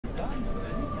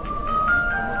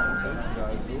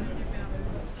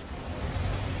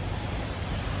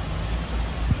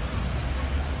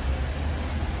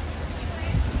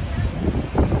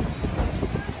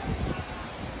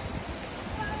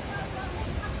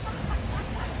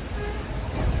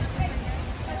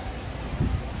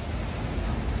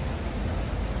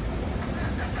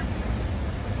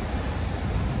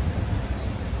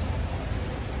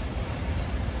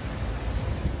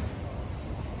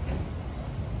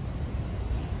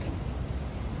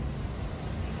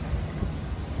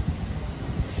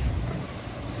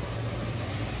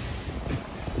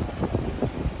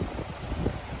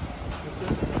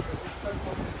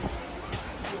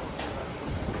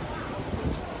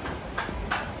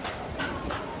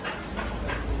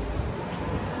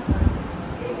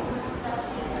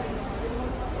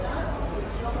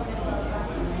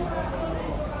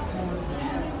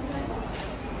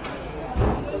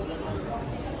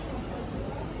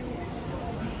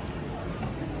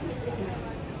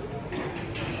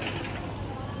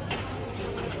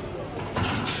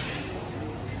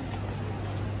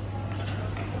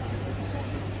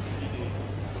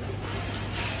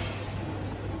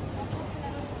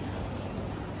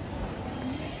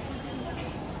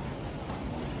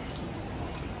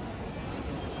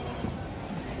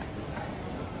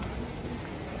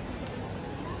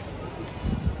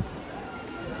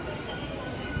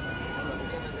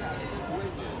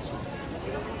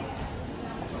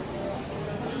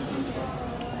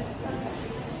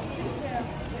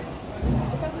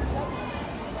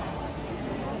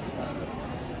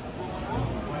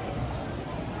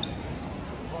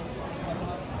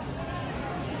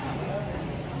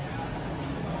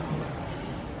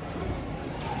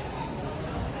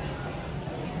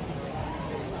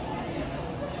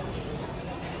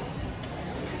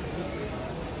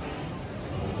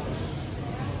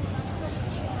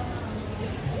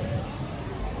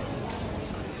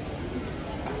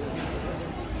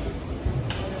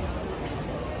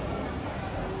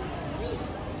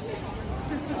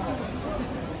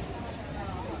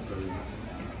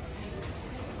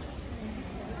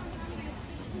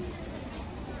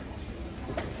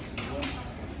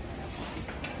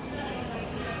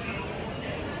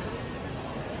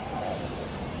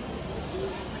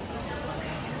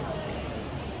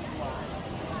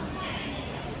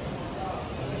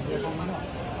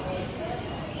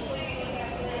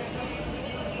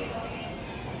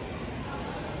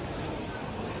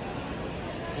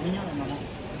C'est mignon la maman.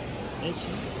 Et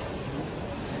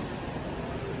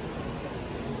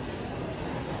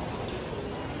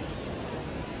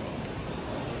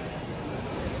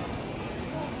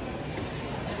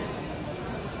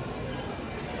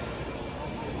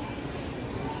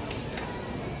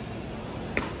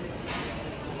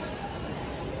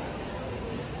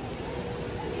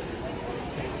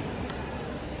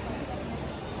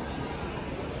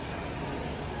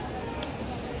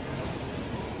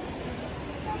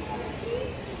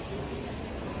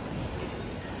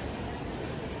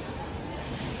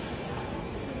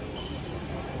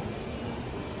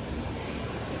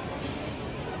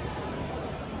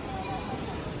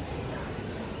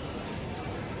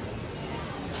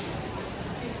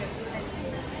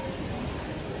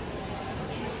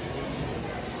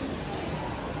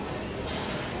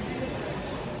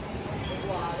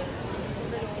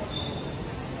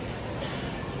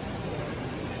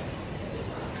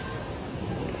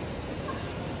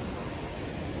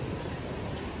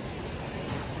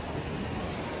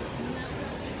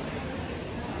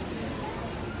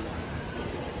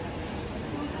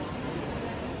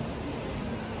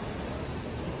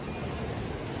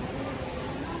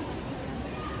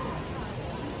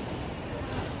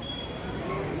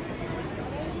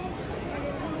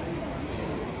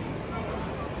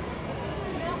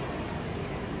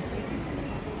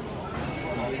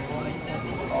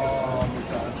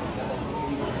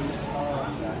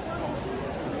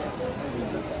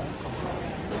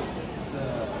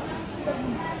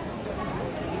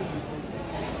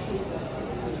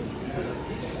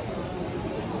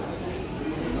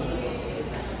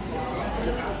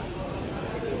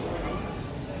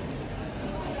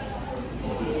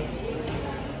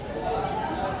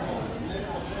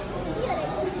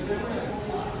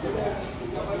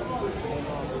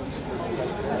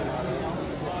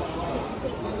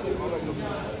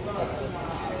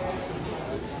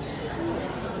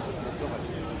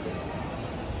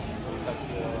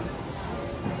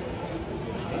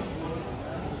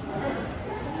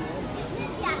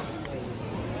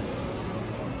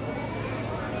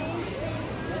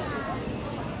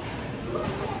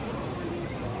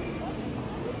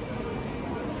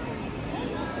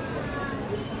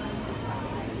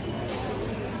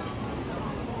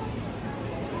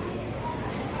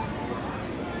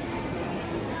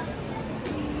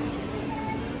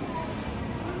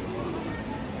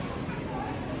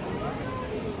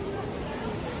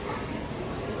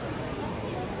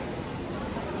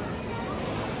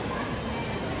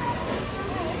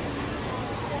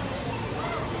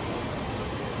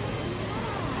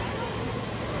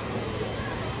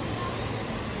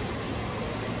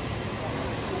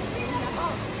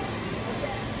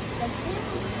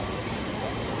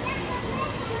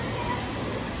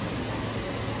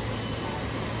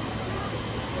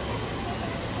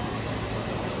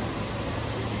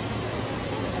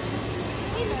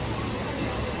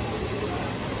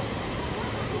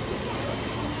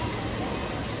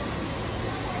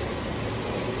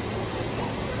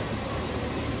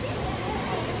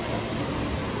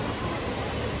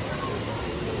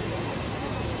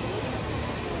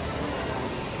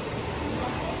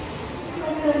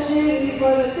du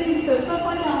vol TX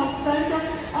 545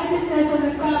 à destination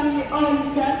de Paris Orly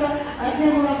à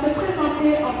bien vouloir se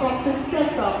présenter en porte 7.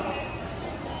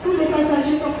 Tous les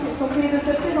passagers sont priés de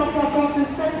se présenter en porte 7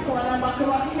 pour un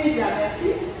embarquement immédiat.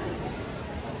 Merci.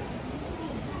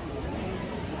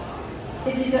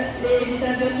 Ladies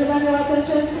and gentlemen, your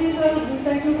attention please. We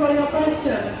thank you for your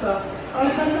patience. All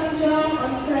passengers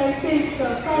on flight TX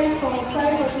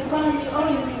 545 to Paris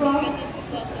Orly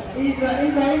is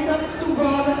invited to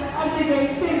board at the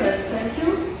gate 7. Thank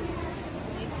you.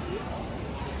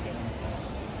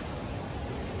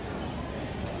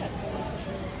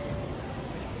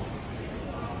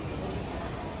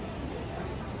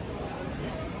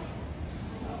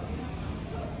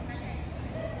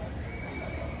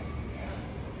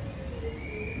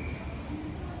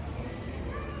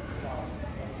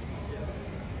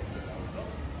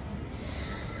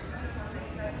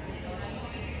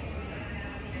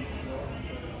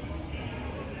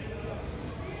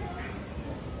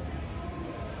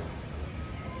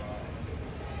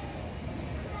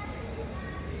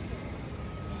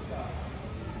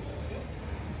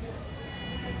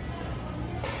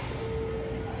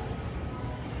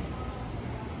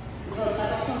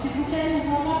 Nous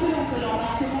vous rappelons que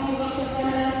l'embarquement de votre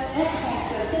vol Air France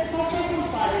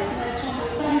 763 à destination de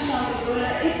Paris-Charles de Gaulle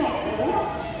est en cours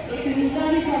et que nous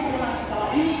invitons pour l'instant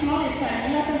uniquement les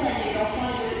familles accompagnées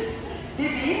d'enfants et de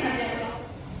bébés à bien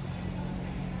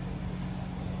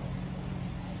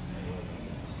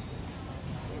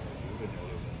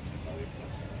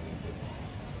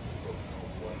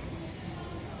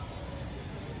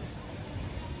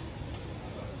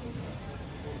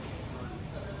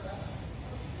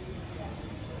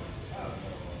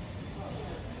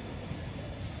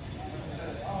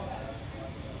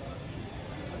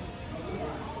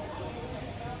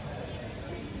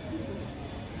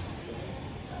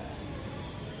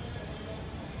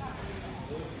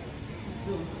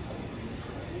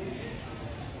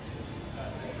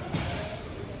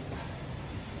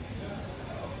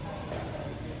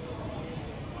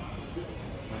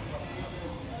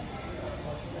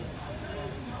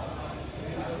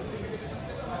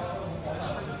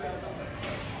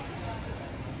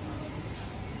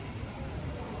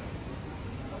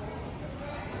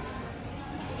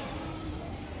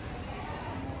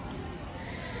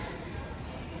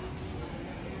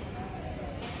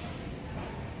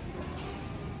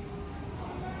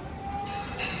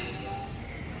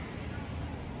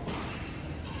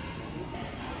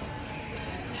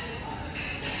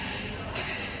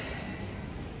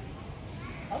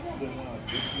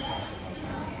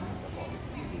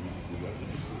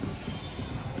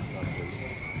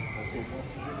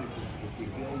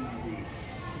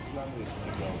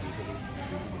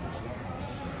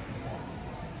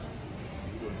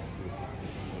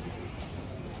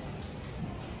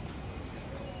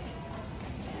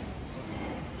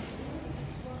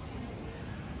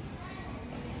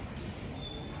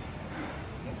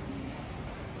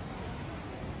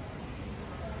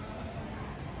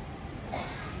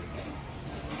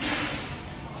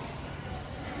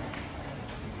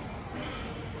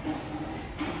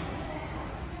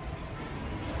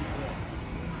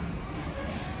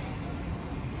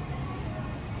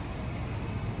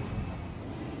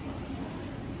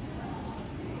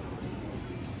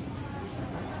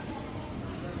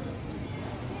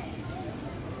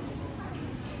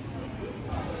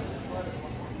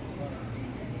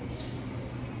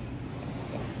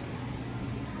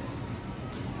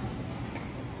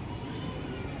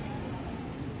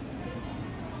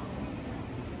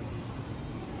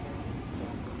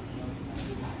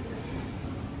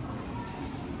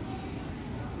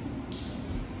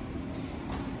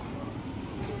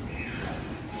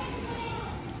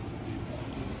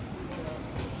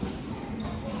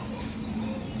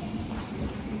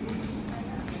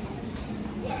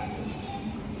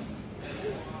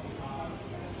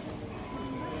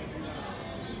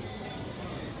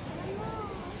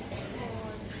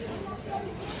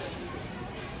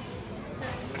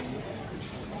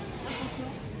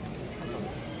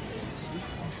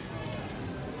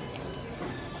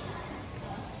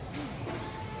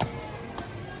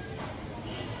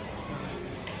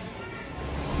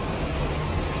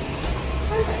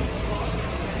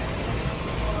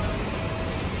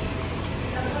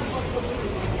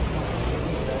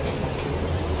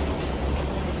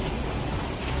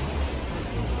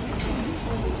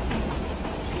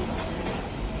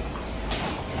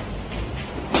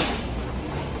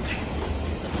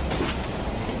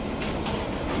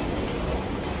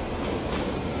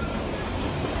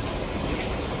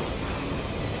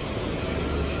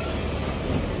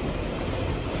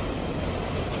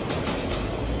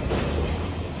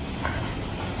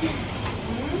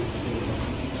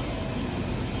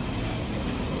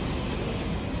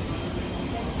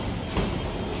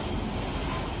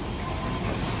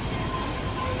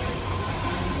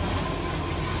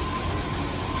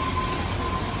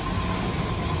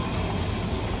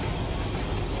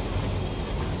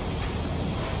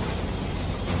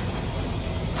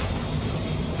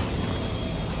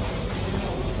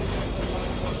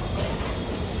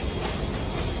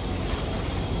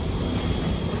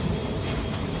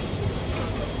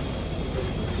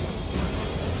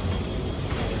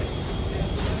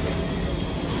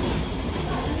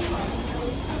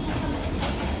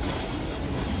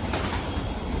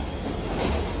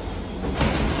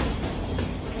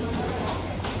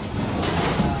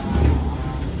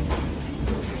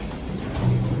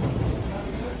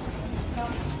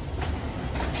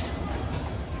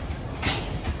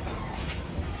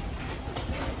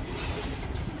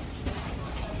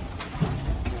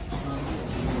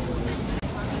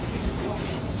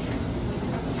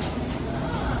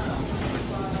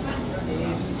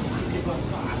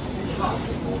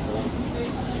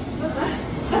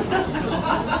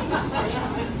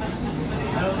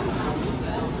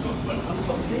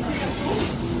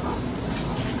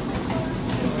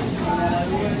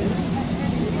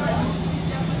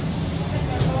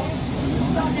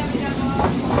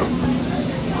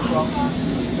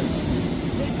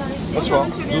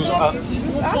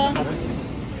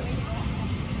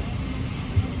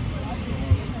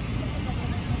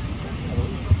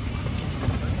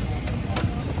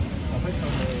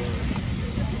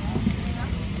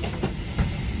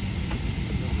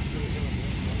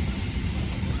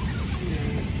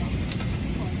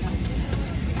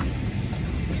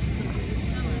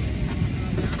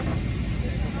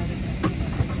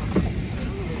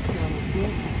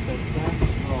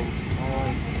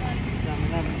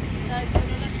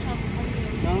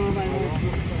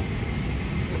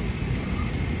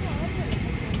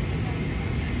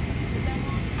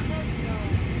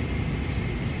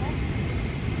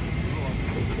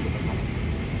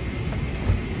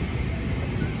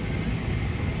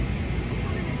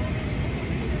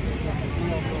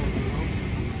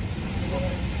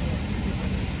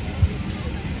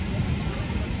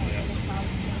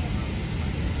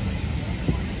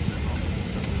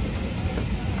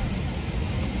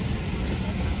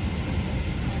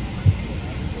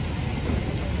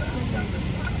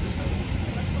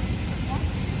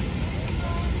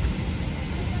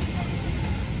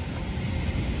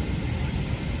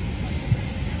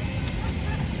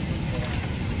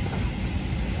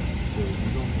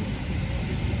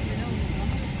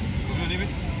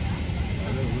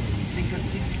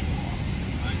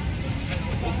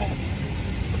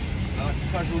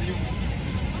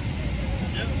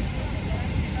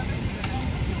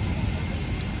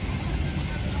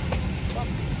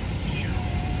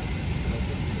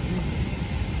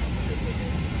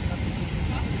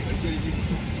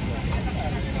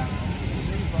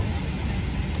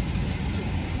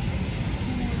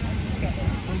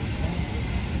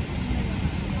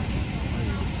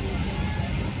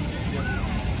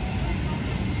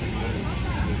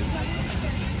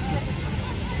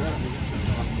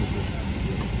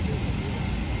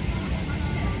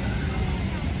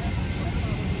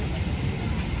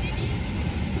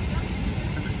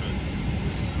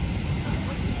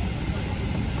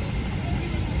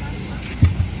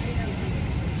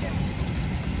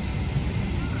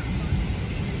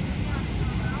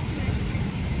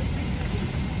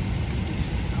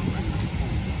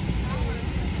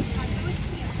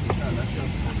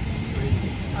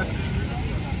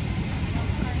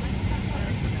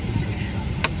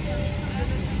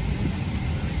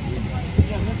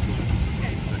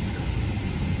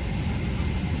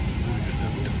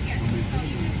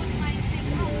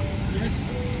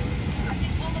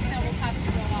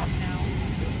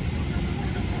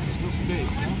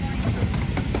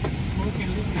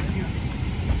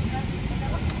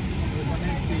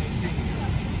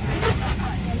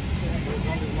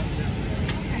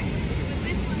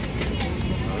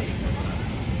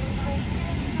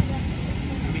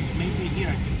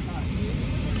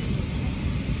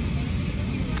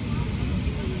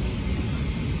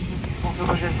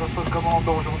Votre commande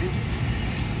aujourd'hui.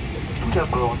 Tout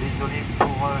d'abord, désolé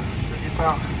pour le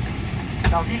départ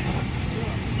tardif.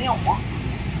 Néanmoins,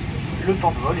 le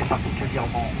temps de vol est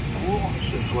particulièrement court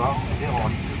ce soir vers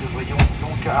Orly. Nous devrions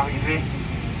donc arriver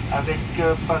avec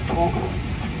pas trop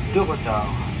de retard.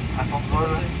 Un temps de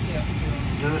vol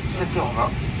de 7h20.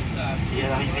 Et à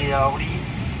l'arrivée à Orly,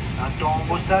 un temps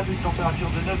maussade, une température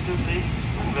de 9 degrés,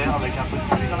 couvert avec un peu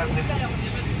de pluie dans l'après-midi.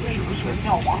 Je vous souhaite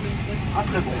néanmoins un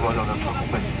très bon vol en notre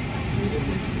compagnie.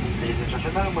 Ladies and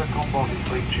gentlemen, welcome aboard this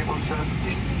Boeing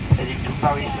 777 heading to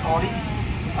Paris Orly.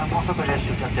 I'm François Pagès,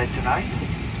 your captain tonight.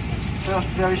 First,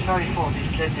 very sorry for this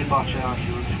late departure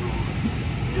due to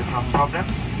different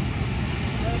problems.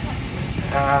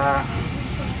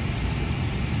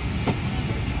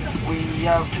 We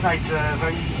have tonight a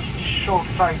very short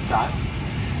flight time,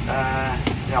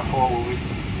 therefore we will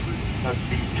not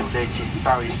be too late in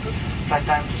Paris. Flight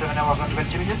time 7 hours and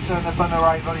 20 minutes, and upon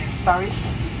arrival in Paris,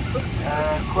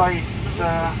 quite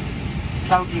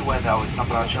cloudy weather with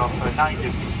temperature of 9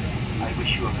 degrees. I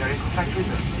wish you a very good flight with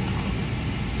us.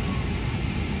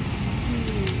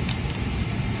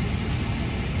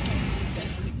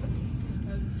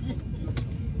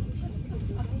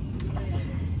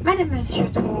 Madame, Monsieur,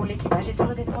 tout l'équipage est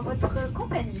heureux d'être en votre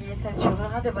compagnie et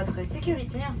s'assurera de votre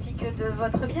sécurité ainsi que de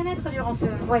votre bien-être durant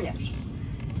ce voyage.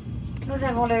 Nous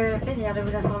avons le plaisir de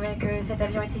vous informer que cet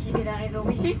avion est équipé d'un réseau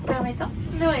Wi-Fi permettant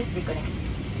de rester connecté.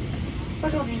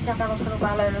 Aujourd'hui, certains d'entre nous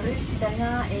parlent russe,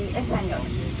 italien et espagnol.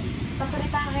 Votre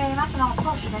départ est maintenant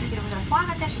proche. Merci de vous asseoir,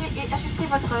 attacher et ajuster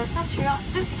votre ceinture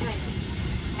de sécurité.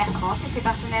 Air France et ses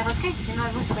partenaires SkyTeam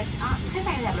vous souhaitent un très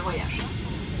agréable voyage.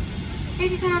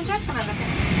 Ladies and gentlemen,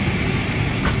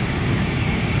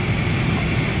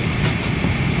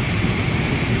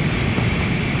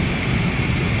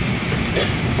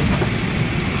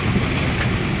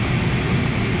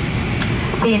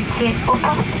 Bien, au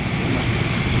poste.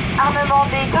 armement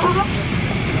des toboggans.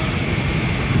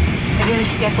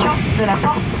 Vérification de la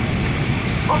porte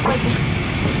opposée.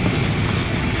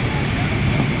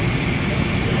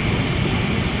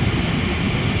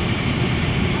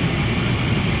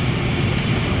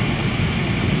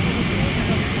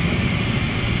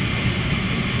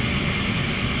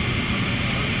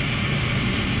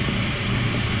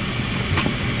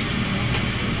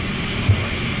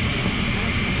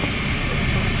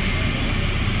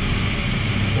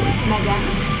 Madame,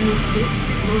 Monsieur,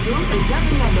 bonjour et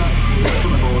bienvenue à bord.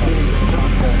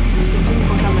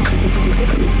 Concernant notre sécurité,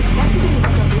 merci de nous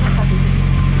accorder votre attention.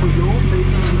 For your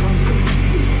safety and comfort,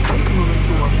 please take a moment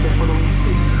to watch the following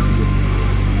safety.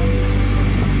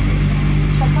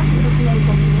 Chaque fois que votre signal est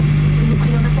terminé, nous vous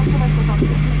prions d'attention votre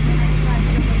attention.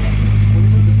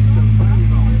 Whenever the seatbelt sign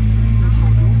is on,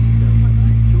 ensure your seatbelt is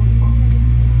securely fastened.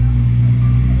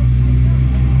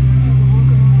 Nous vous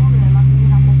recommandons de la maintenir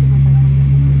attachée de façon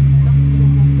libre lorsque vous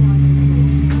êtes assis à votre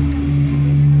siège.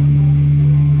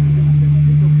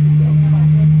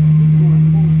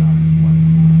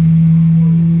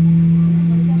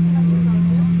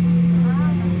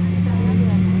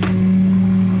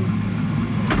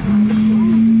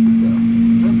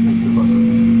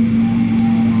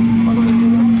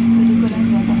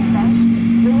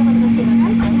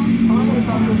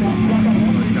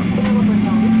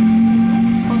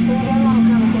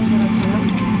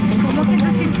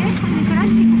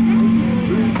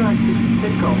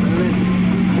 Take off and landing.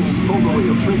 Please follow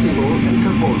your tray table and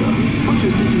cup holder. Put your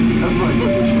seat in the upright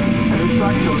position and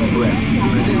retract your leg rest.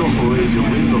 Please also raise your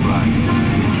window blind.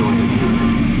 Enjoy the view.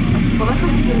 Pour votre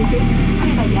sécurité, tous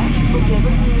les bagages, objets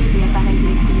retenus et appareils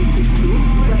électroniques et clés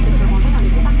doivent être rangés dans les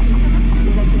compartiments.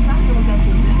 Les accessoires seront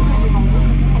placés sur devant vous,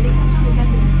 à l'exception des places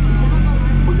disponibles.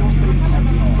 For your safety and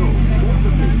install all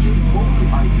the fridge, bulky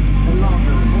items, and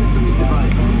larger alternate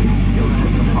devices into the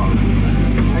overhead compartments.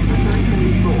 Accessories can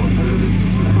be stored under the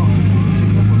seat in front,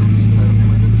 except for the seats that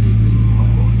emergency exits, of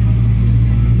course.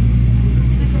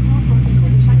 Ces équipements sont situés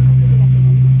de chaque côté de la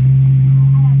cabine,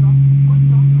 à l'avant, au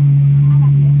centre, à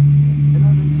l'arrière.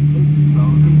 Emergency exits are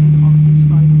located on each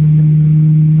side of the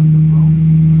cabin, at the front,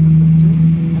 the center,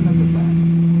 and at the back.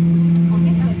 En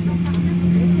cas d'accident,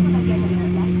 laissez vos bagages à leur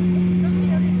place.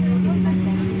 Et les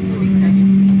bagages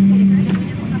jusqu'à l'extérieur.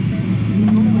 Les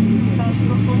membres de l'équipage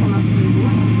portant un insigne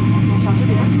sont chargés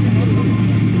de leur sécurité.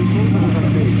 In case of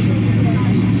evacuation,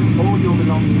 please leave all your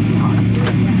belongings behind.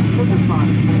 Put the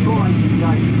signs and throw ID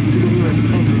items to the nearest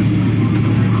exit.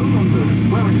 Crew members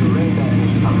wearing the red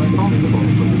badge are responsible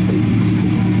for your safety.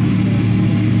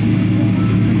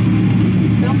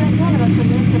 L'emplacement de votre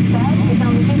billet de sauvetage est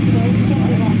indiqué sur la étiquette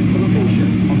devant vous. The location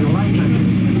of your life jacket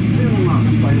is clearly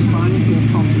marked by a sign in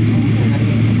front of you.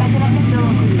 Passez la tête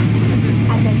devant vous.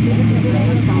 Attachez le pistolet à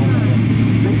l'ensemble.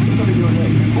 Place it over your head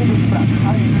and pull the straps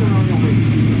tight around your waist.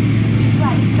 Soit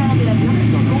à l'extérieur de l'avion,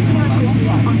 gonflez votre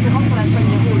gilet en tirant sur la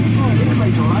poignée rouge.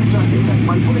 Inflate your life jacket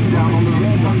by pulling down on the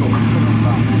red buckle.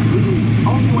 Release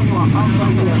only when you are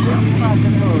outside the aircraft.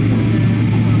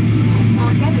 En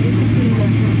cas de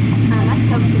dépressurisation, un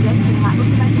masque à oxygène sera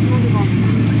automatiquement devant vous.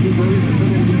 If there is a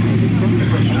sudden decrease in belly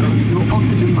pressure, your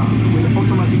oxygen mask will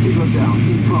automatically go down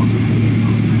in front of you.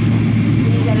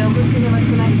 Veuillez alors retirer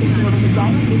votre masque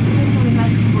chirurgical et tirer sur le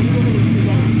masque pour libérer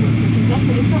l'oxygène. Puis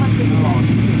placez-le sur votre visage.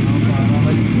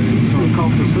 Please take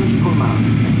off the surgical mask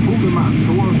and pull the mask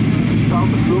towards you to start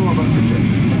the flow of oxygen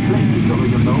and place it over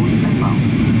your nose and mouth.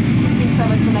 Une fois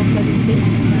votre masque ajusté,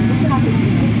 il sera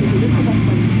possible d'aider d'autres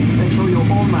personnes. Ensure your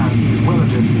own mask is well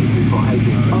adjusted before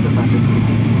helping other passengers.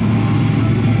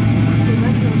 Ce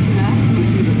mode non-fumeur This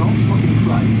is a non-smoking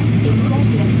flight. et l'usage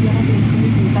de la cigarette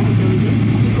électronique n'est pas autorisé,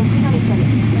 y compris dans les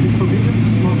toilettes. It is forbidden to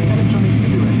smoke electronic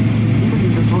cigarettes, even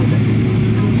in the toilet.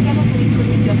 Les cigarettes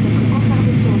électroniques doivent être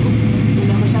conservées sur vous et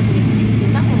leur recharge électrique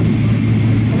est interdite.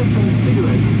 Electronic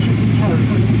cigarettes should be carried,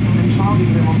 and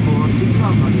charging them on board is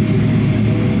not permitted.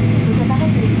 Vos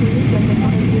appareils électroniques doivent être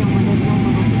enlevés en mode avion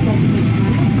pendant toute la durée du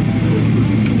vol et vous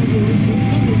pouvez utiliser Wi-Fi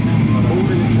et Bluetooth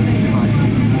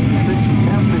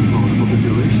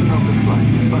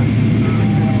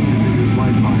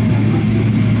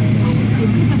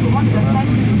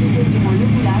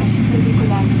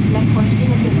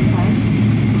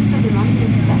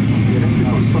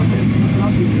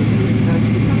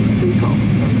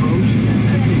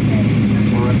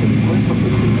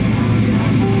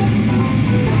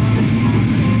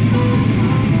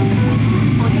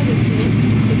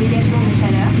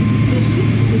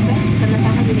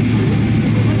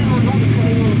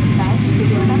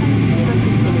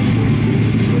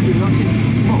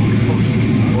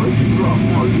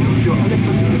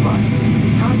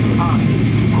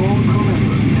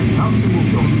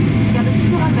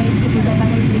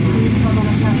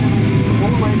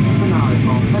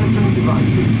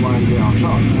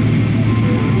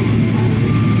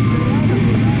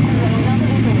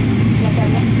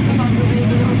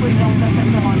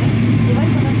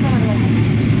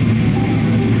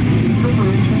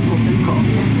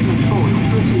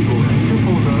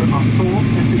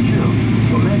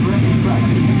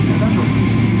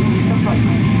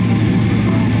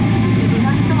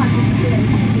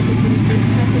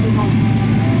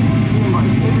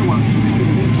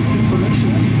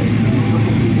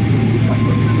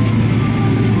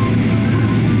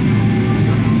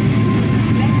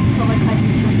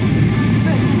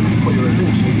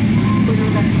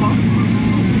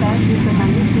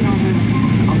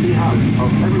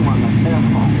of everyone at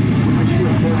Airport. We wish you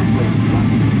a very great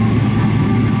flight.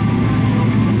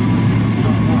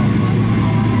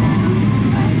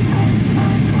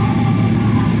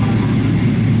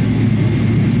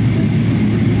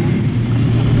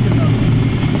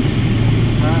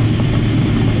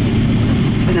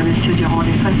 Mesdames et messieurs, durant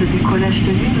les phases de décollage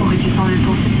de nuit, nous réduisons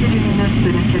l'intensité lumineuse de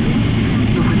la cabine.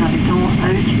 Nous vous invitons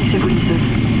à utiliser vos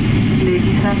liseuses.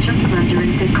 Ladies and gentlemen,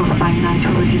 during takeoff by night,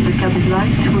 we reduce the cabin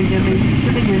light. We may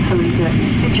use the user reader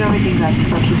instead your reading light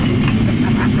above your seat.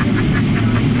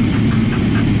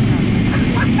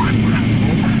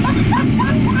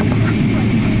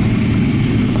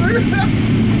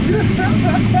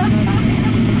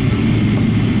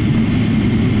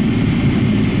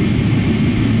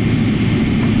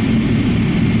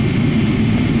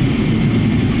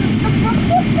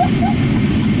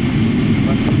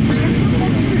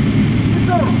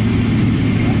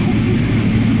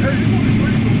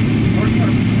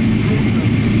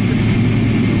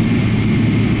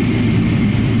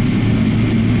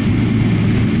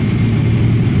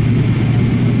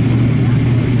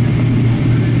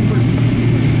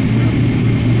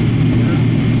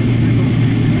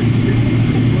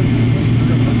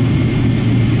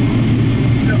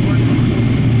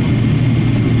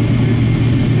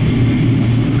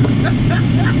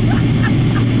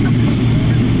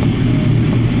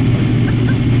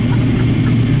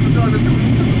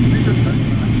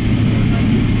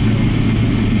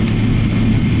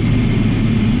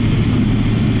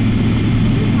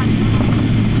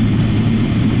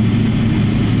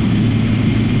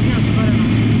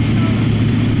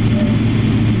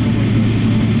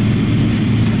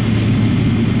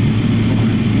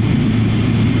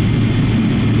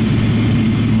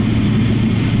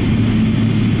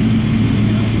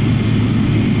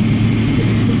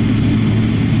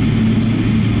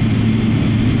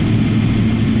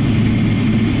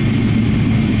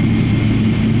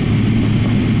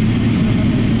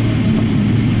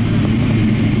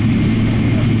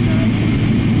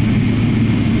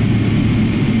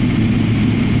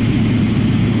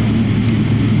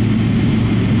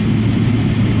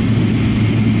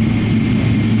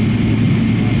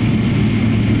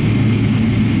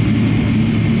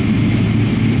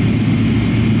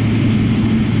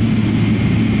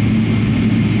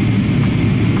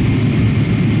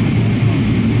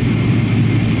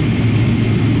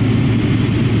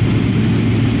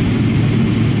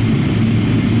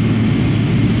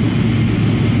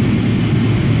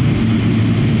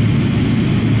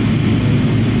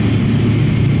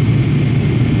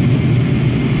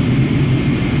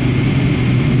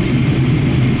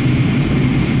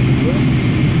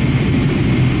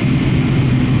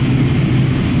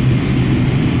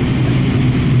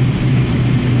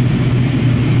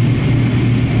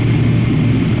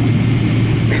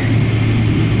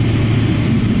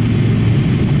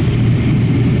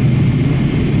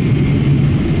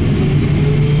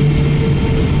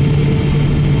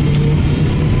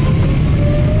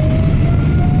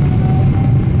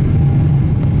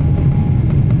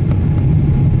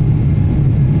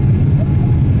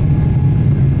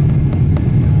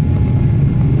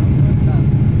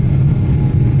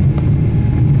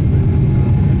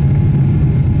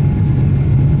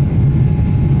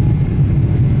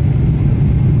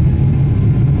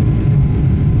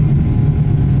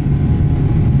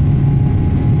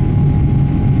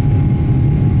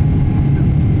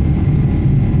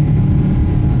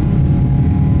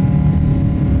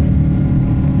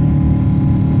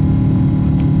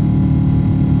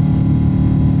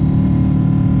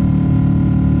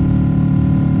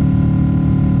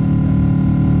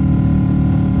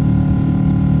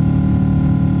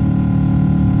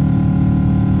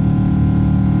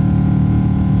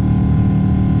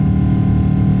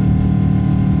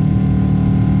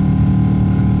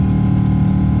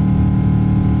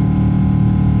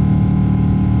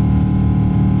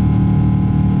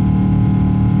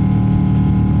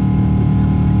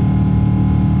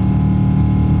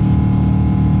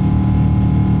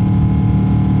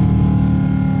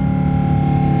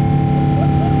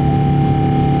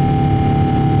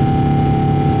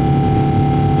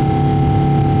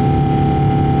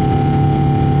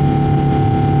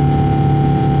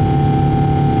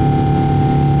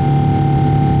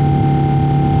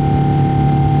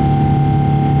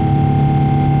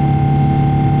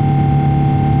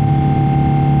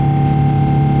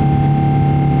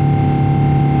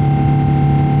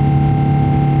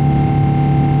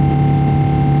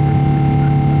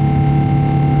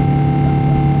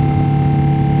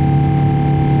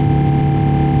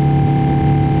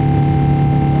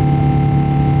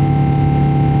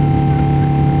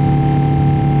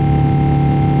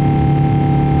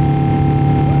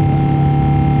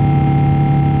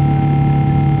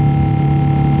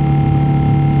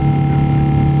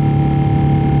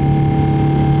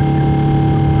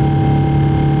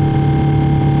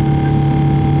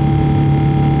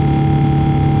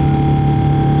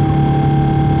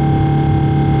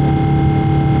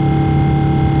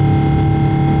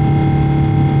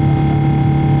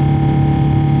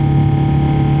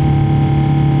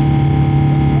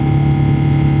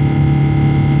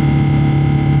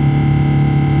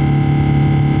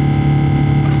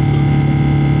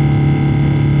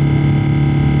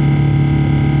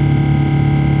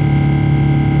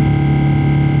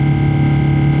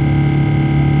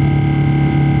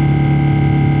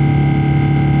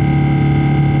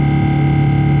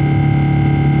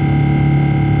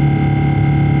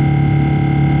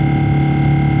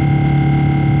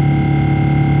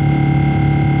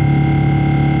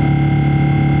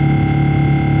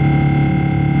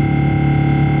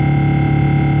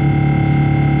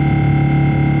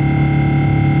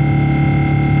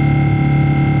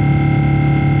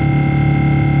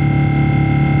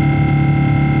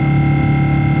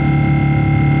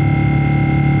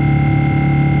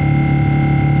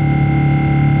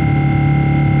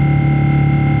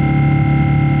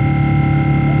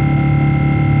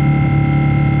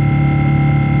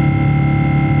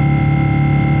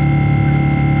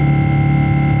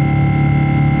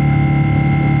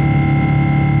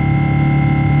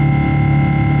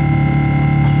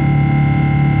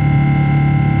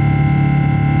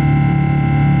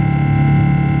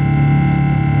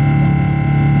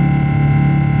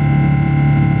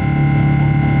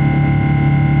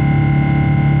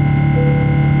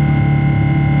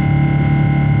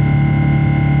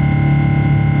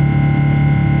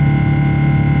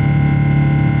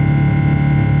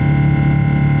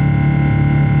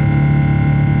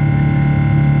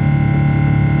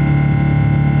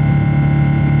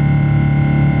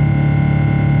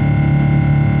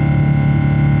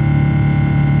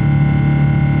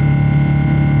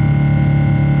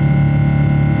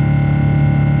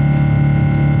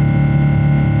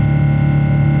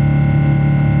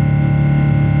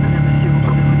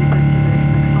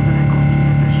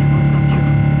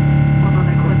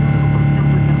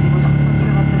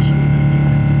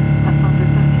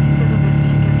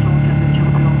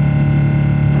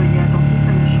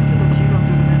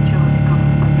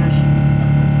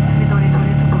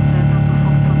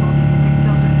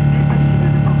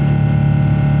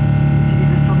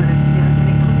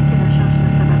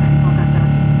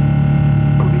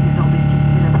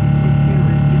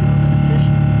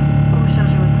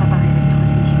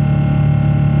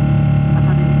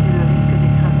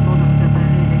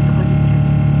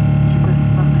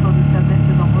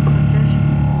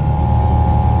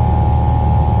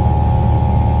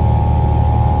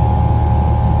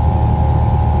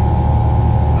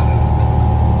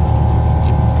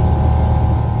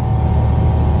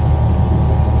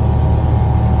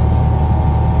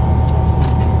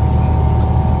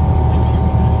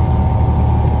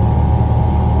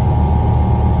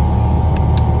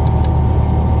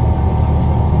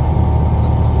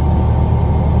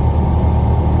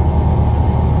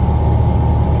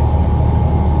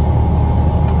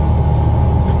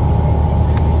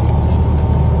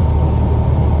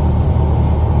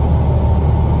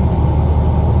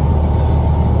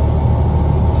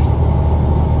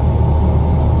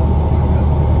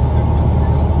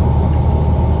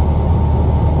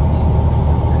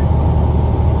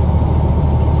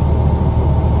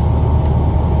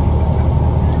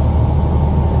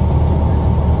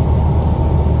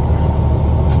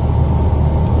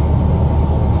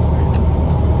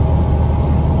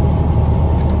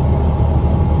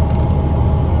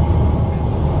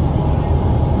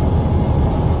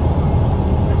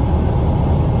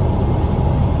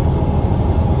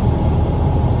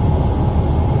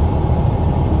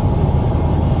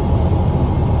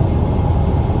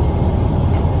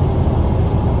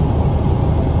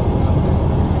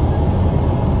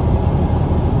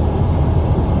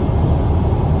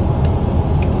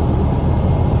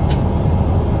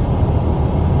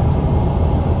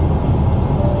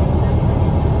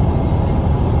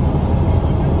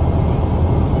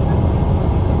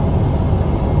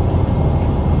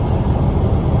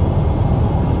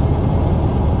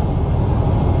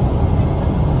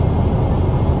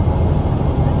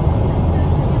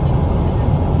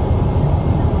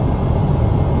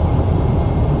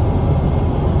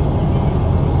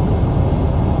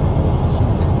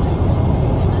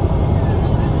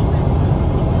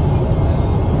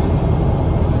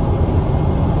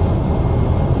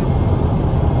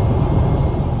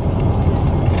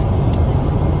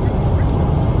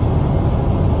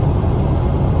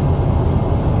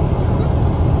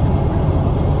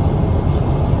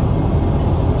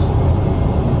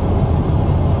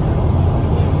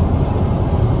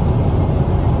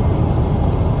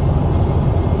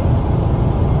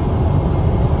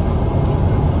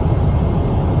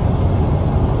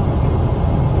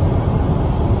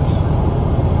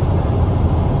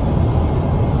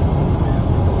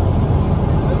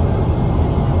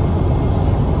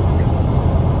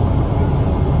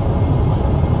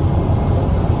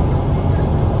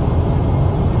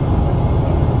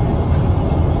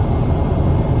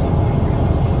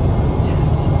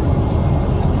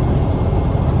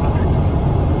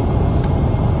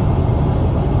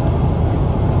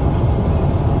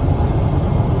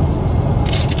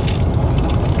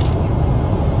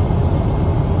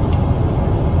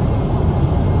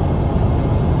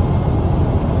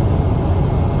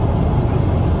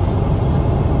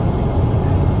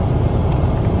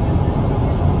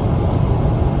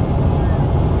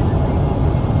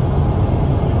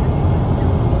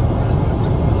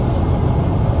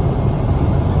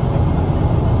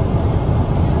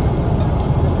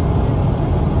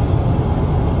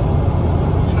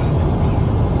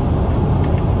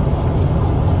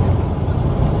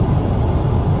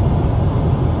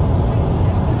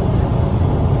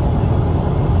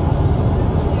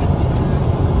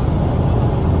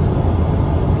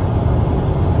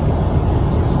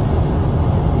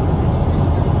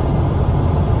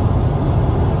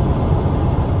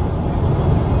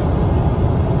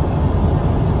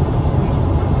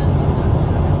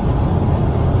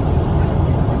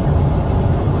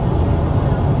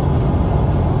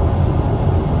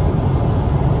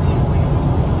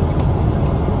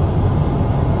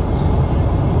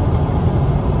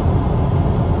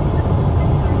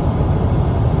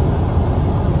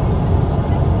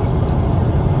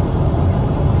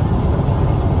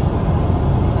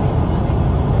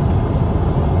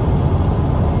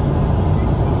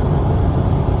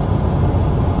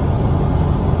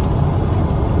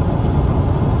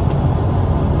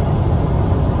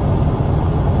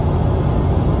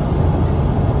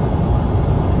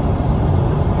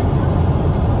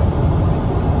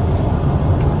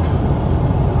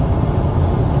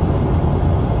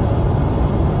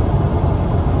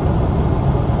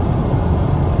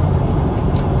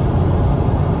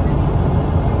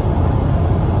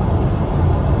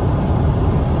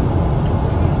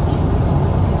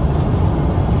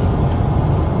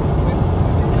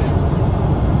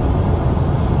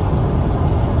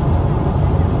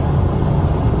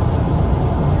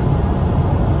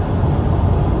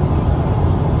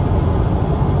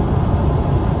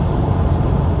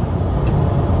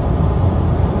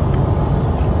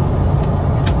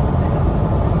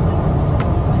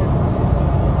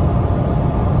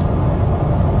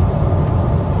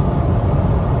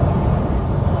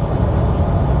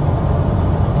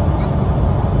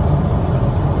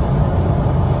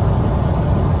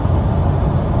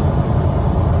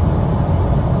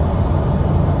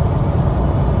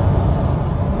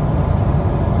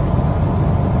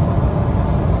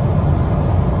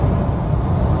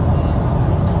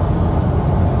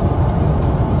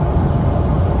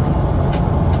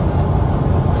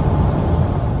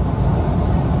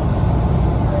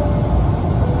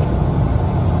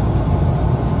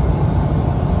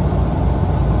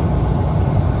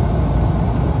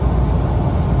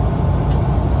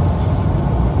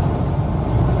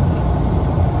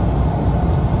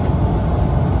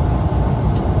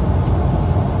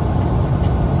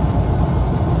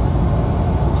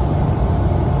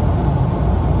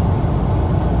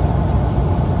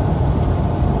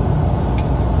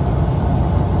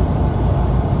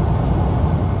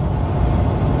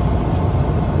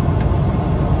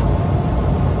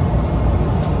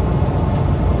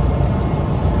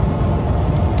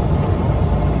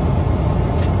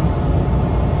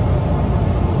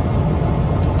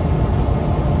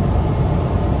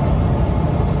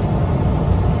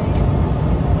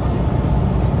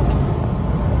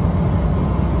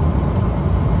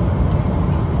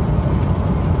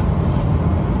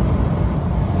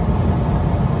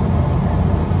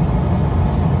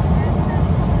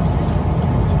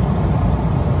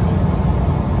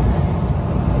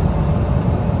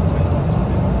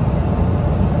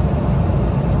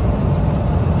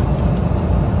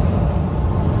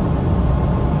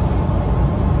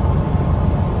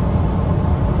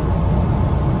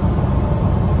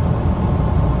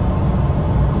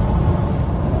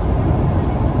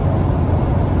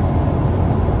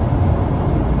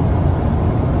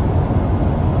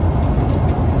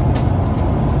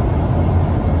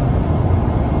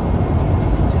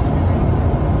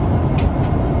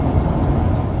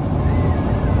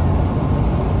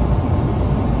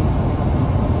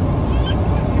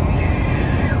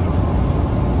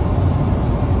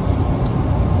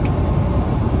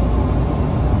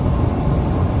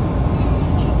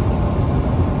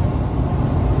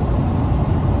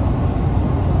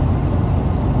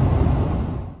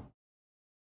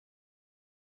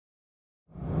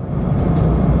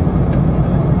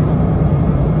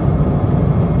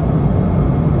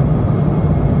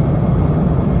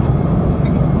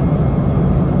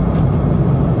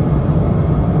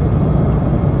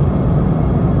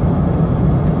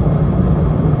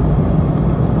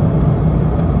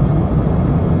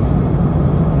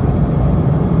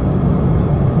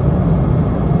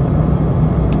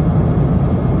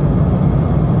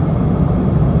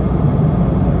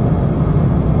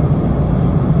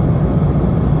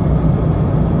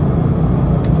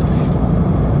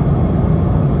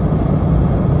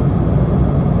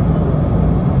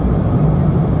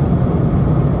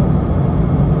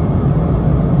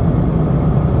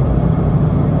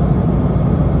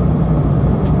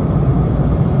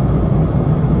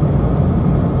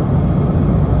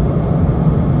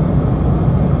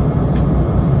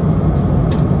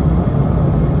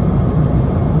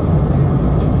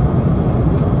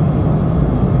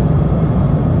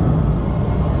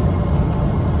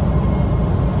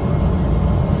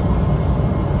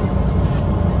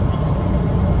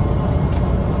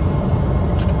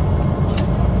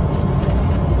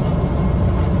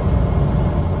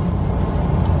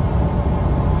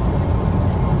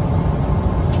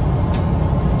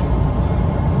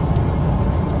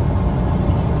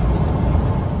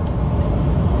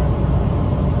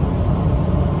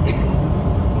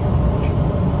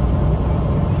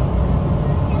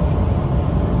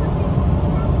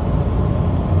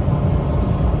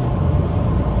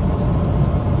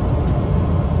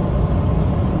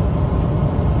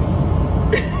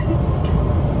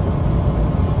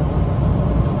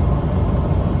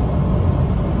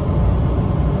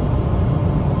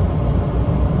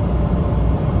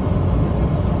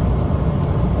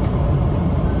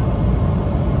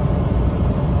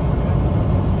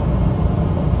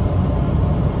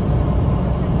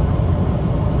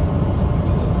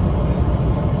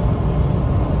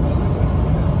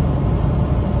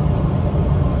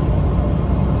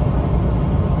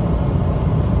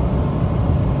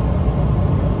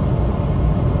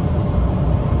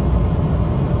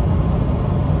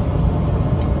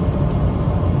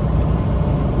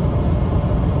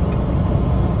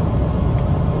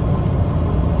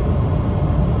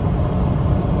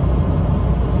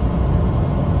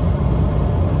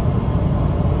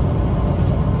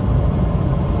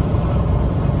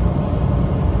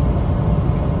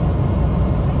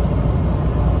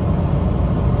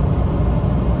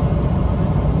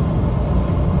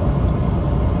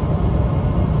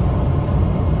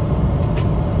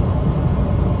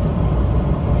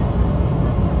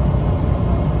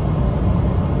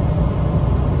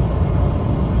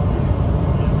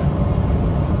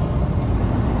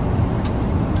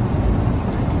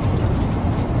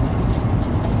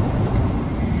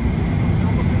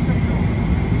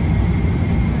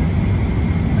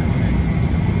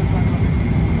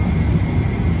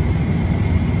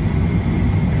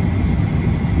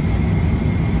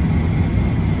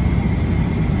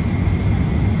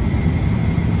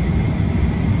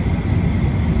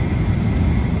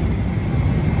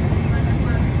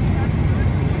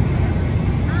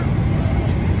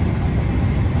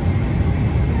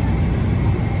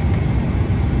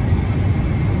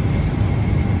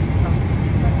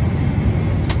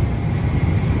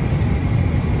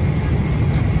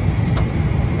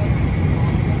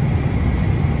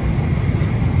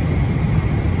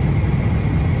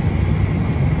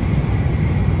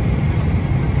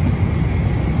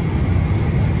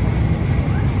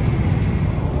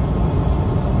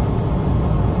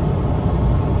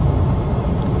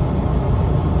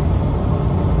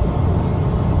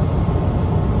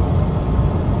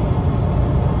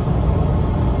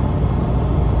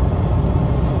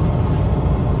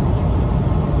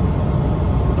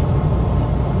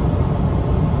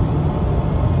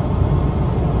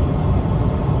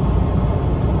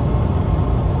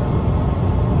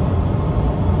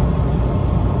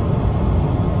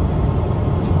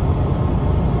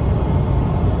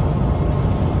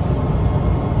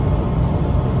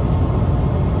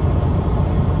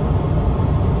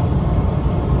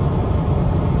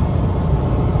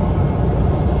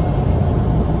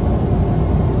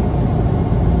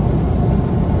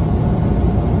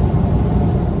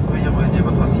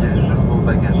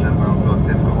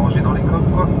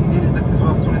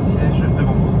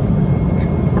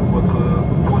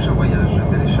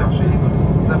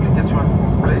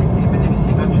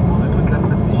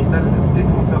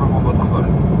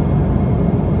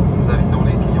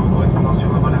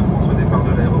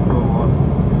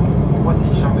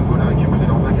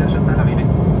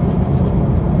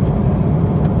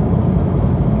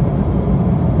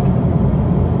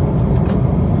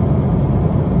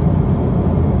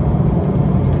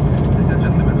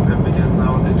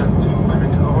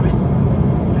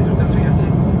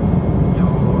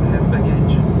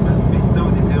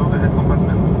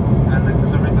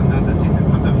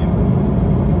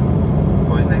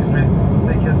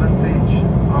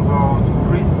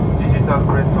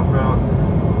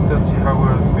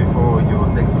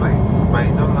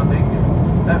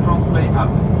 Air France Play app.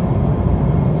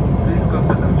 Please call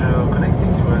passenger connecting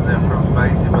to an Air France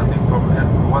flight departing from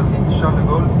Roissy Charles de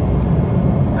Gaulle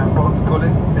Airport,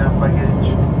 collect their baggage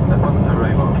upon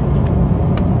arrival.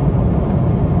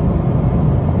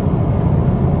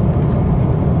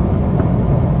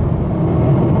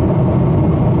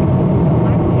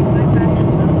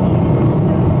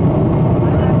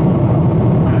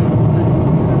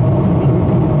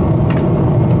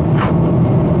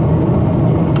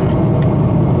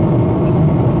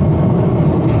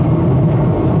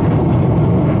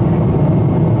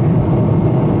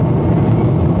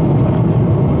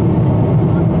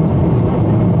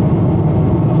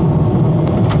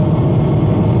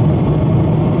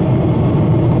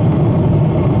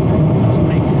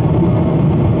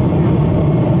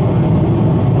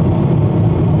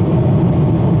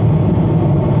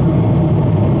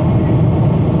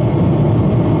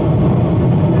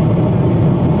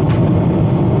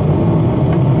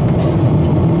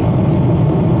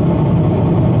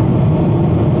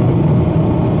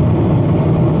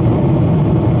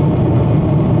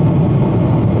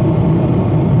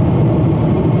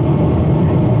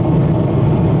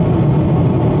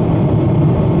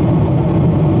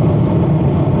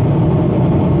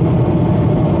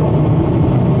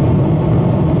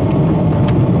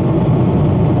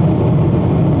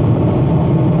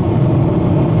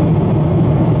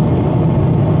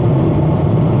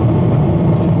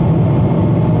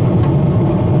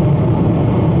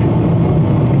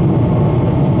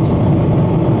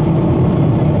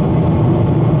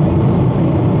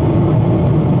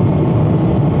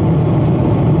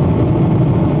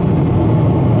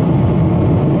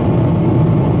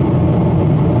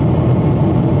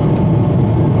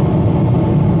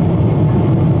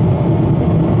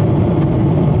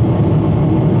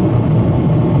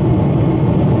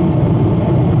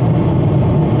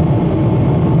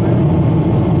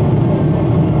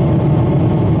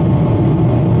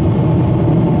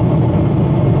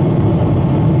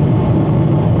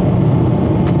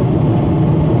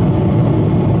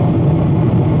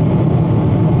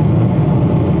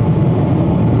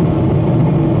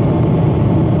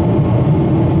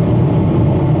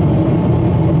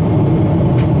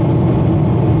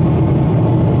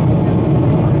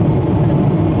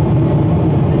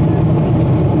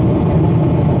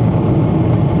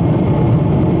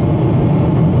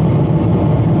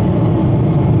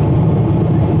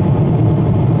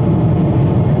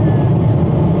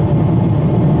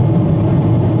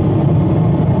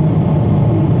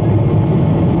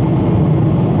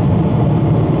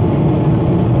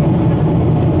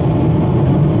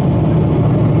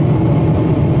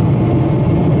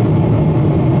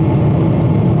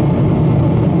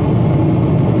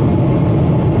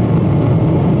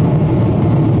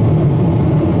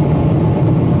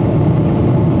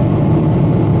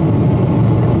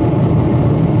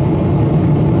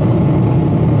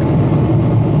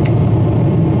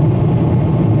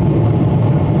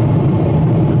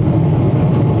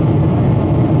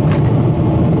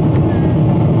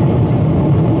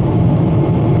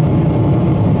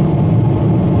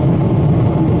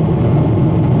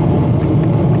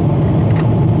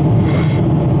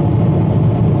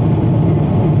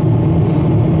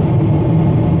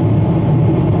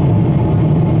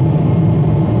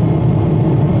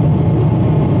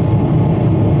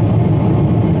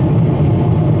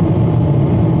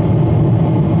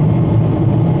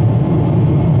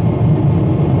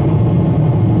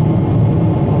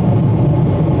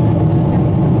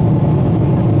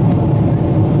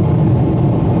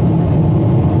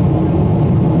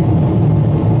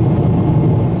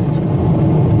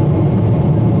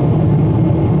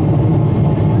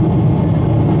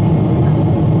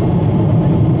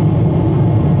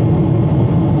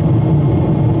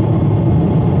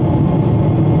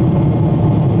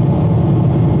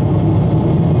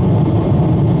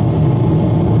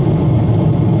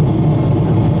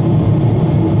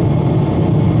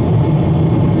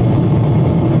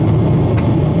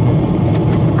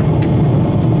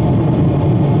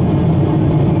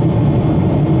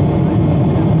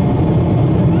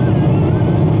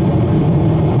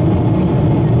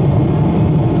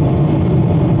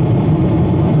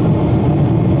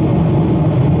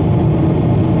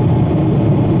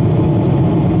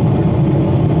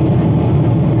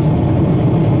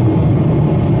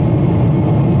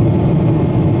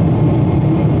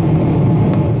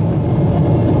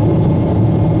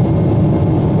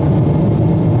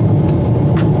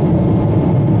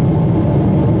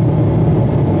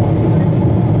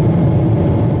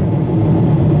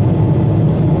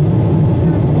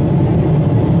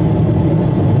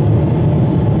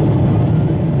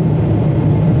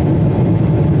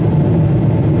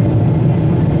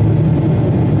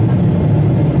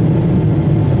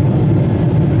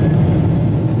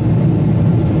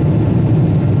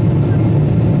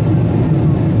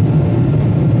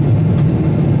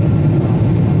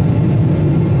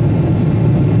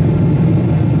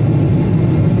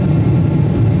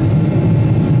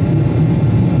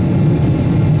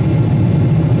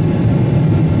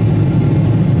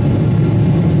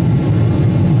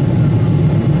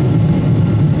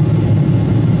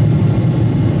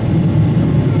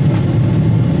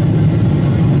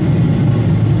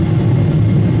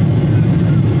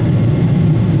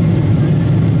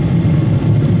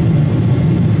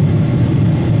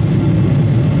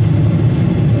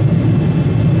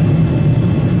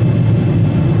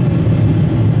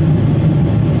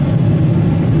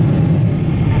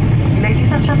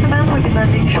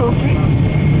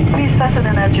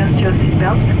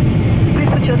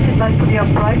 slightly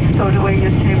upright, stow away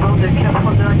your table, the cup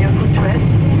holder on your footrest.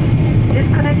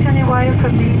 Disconnect any wire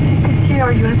from the CPC or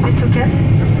USB socket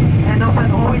and open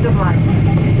all window blinds.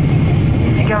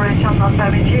 E-cigarettes are not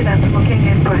permitted and smoking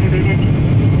is prohibited.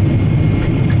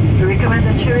 We recommend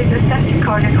that you read the safety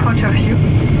card in front of you.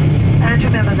 And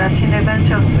remember that in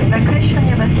event of evacuation,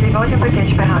 you must leave all your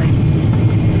baggage behind.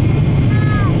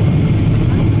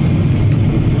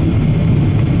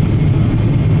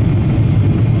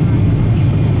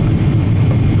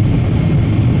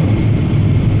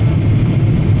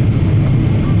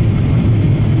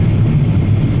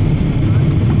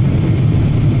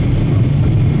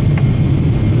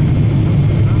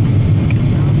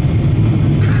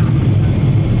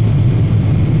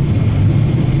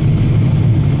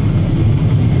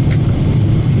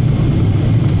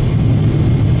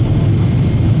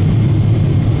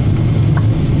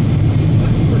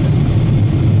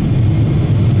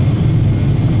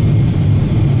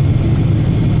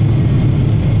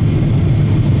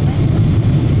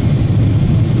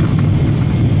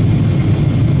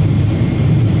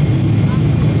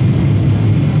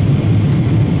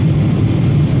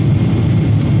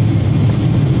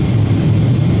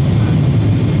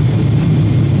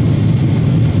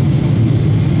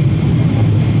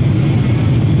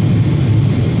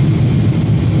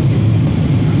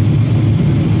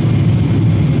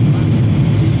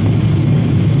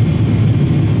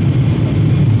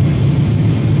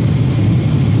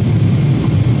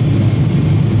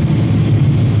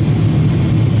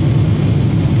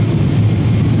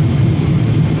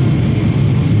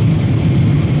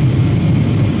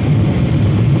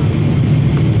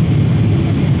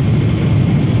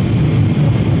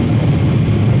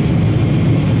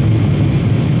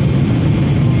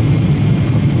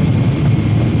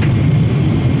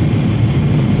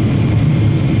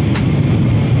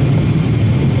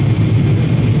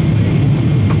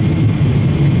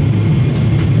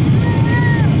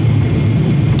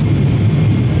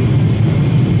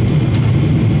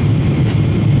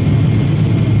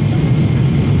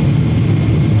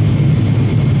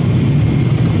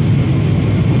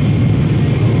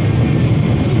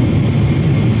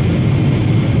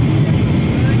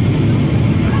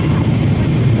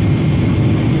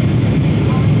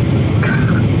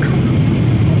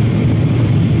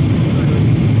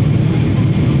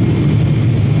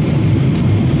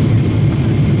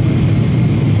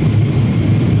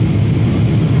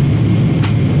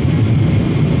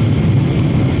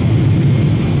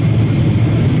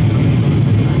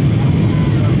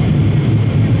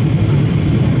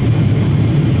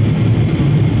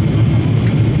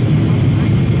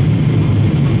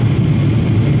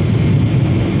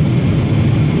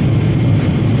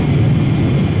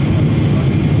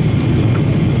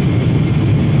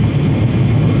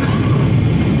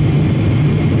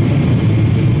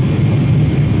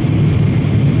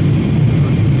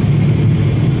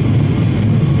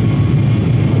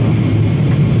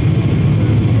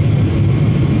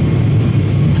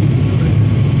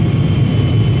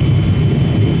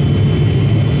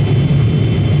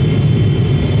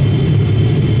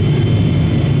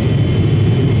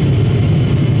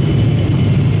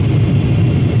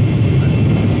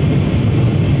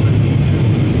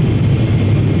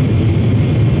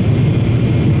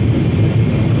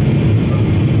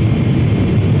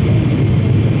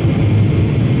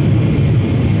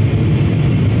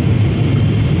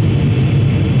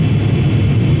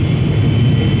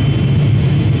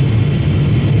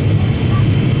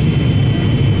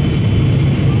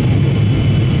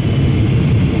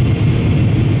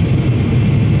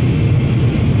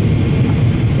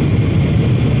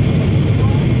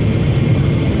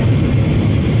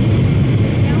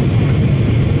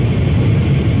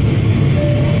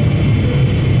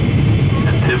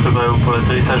 pour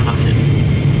l'atterrissage, merci.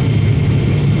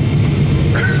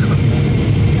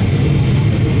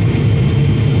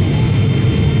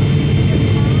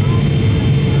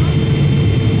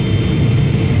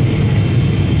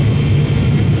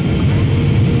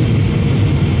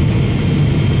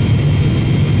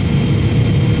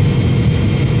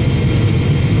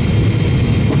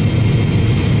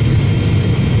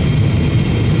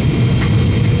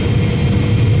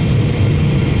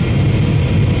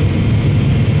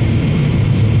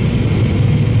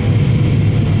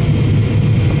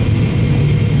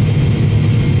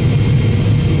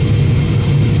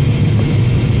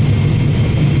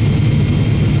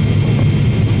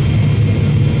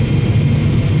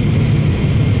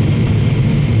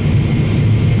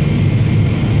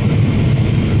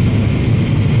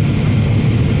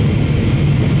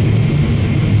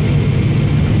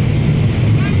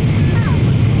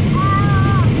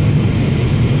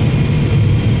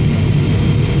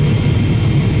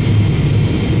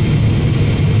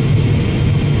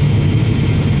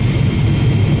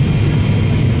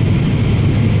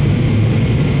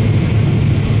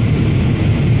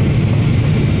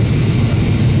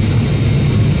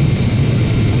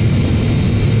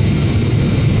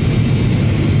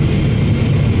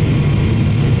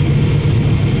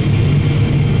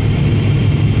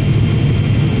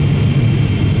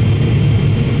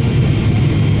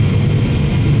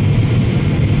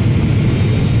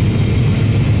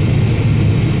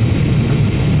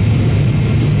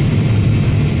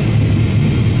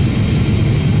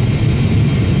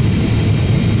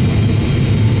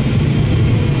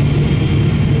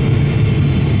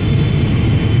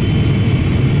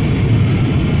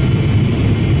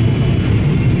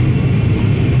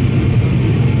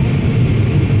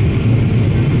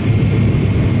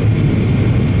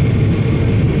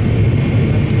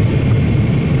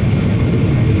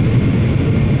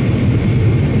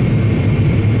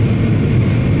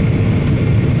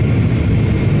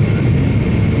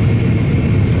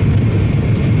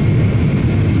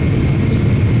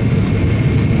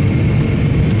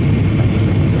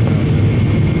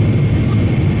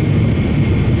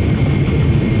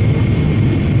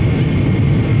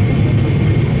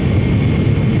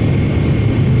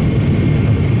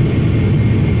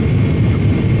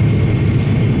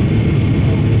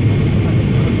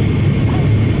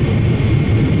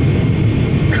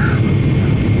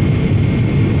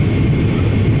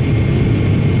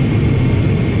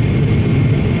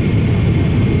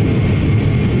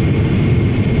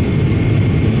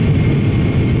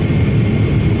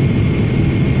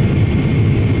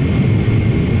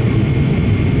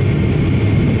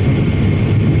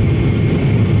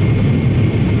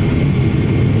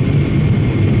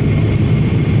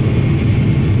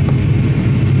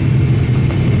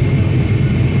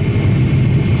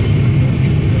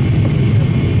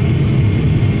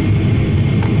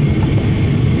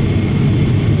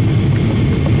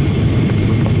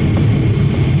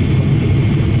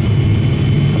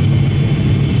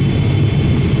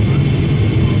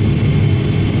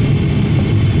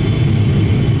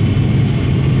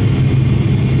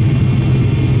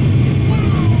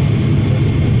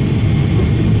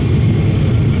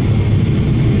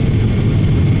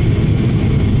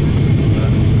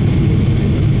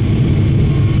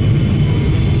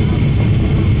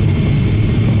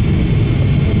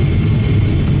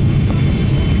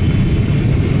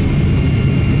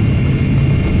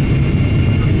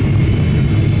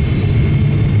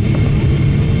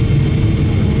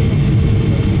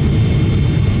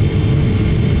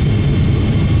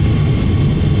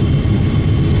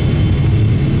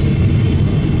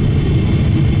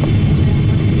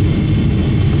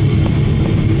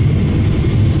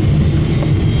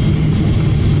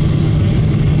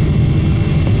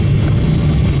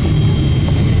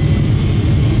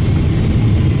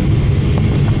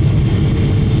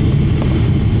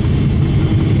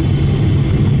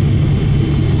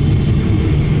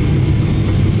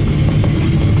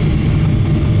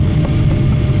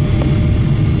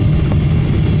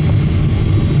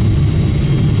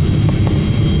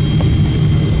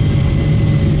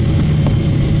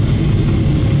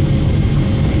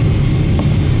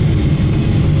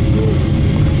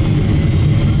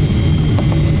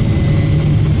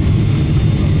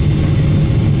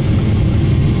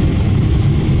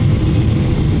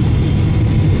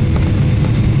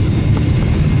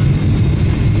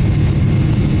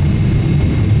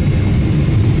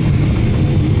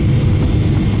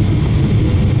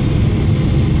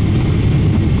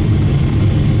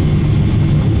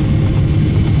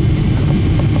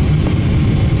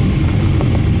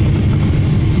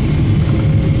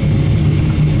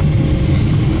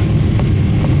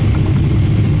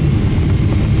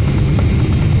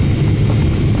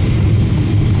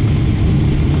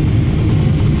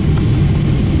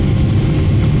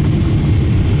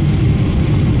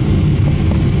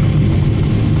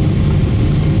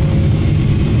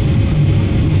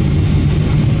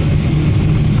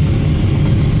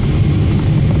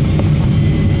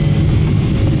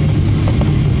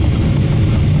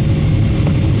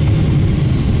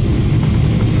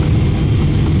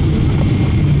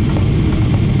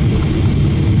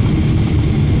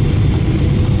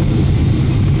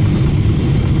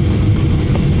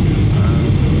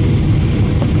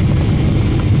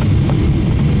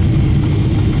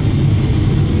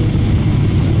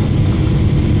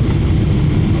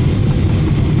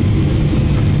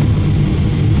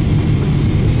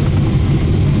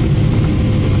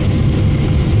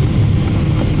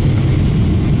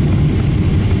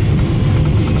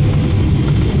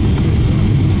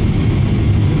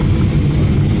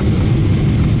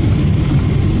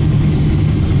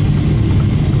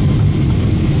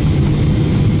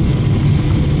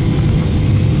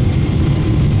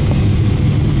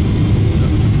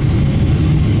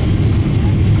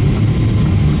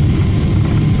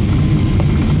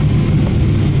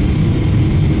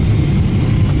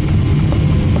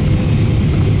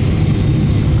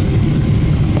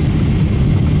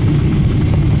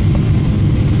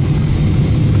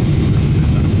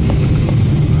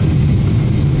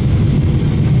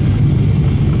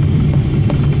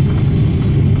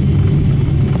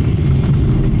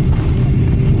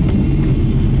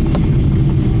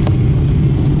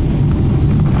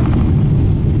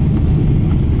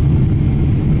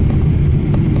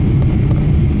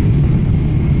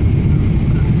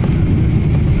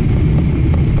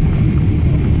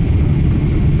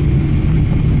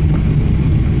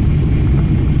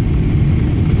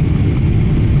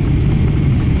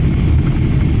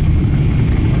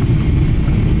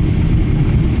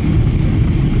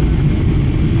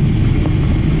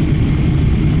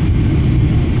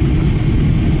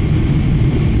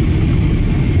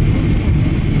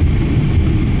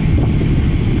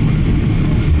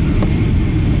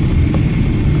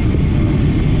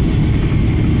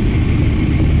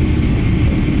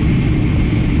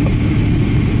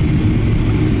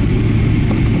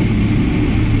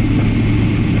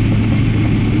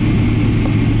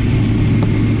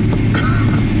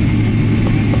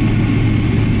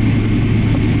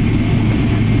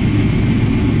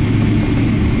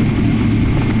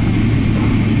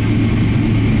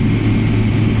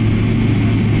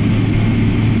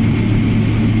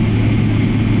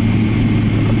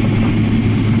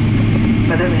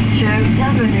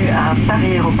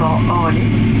 Paris Orly.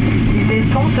 Il est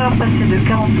 11 heures passées de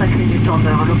 45 minutes en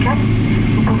heure locale.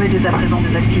 Vous pouvez dès à présent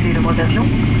désactiver le mode avion.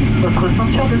 Votre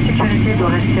ceinture de sécurité doit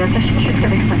rester attachée jusqu'à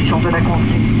l'extinction de la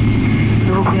consigne.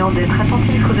 Nous vous prions d'être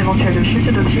attentifs aux éventuelles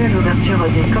chutes d'objets à l'ouverture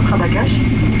des coffres à bagages.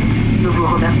 Nous vous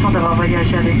remercions d'avoir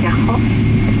voyagé avec Air France.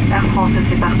 Air France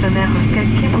et ses partenaires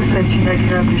Skype vous souhaitent une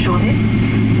agréable journée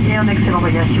et un excellent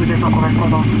voyage si vous êtes en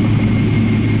correspondance.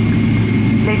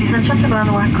 Ladies and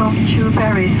gentlemen, welcome to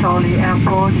Paris Orly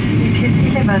Airport. It is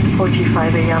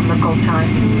 11:45 a.m. local time.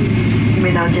 You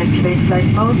may now deactivate flight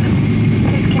mode.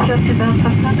 Please keep your seatbelt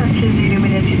fastened until the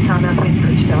illuminated sound has been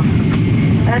switched off.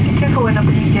 And be careful when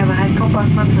opening the overhead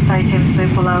compartments as items may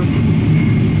fall out.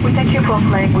 We thank you for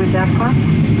flying with Air France.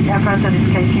 Air France and its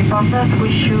SkyTeam partners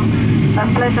wish you a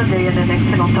pleasant day and an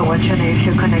excellent forward journey if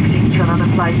you're connecting to another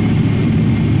flight.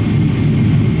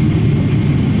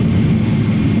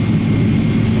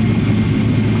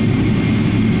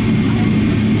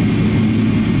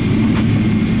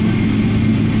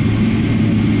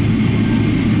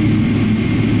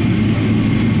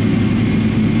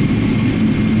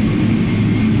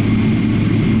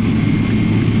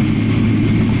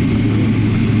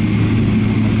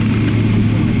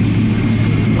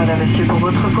 Pour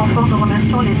votre confort, nous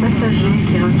remercions les passagers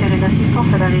qui requièrent une assistance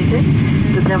à l'arrivée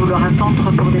de bien vouloir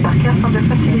attendre pour débarquer afin de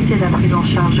faciliter la prise en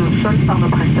charge au sol par nos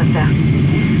prestataires.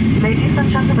 Ladies and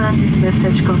gentlemen, this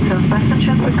message concerns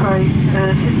passengers requiring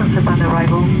assistance upon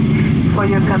arrival. For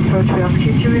your comfort, we ask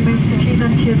you to remain seated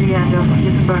until the end of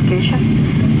disembarkation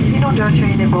in order to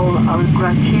enable our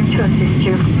ground team to assist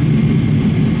you.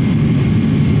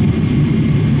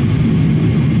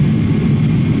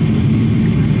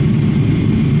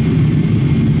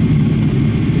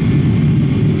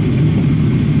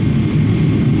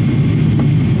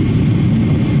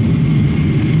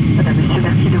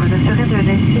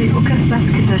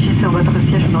 Sur votre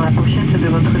siège ou dans la pochette de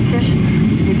votre siège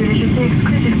et de les jeter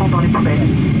exclusivement dans les poubelles.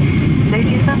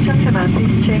 Ladies and gentlemen,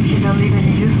 please check if you leave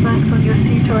any used masks on your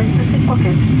seat or in the seat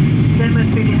pocket. They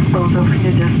must be disposed of in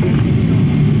a dustbin.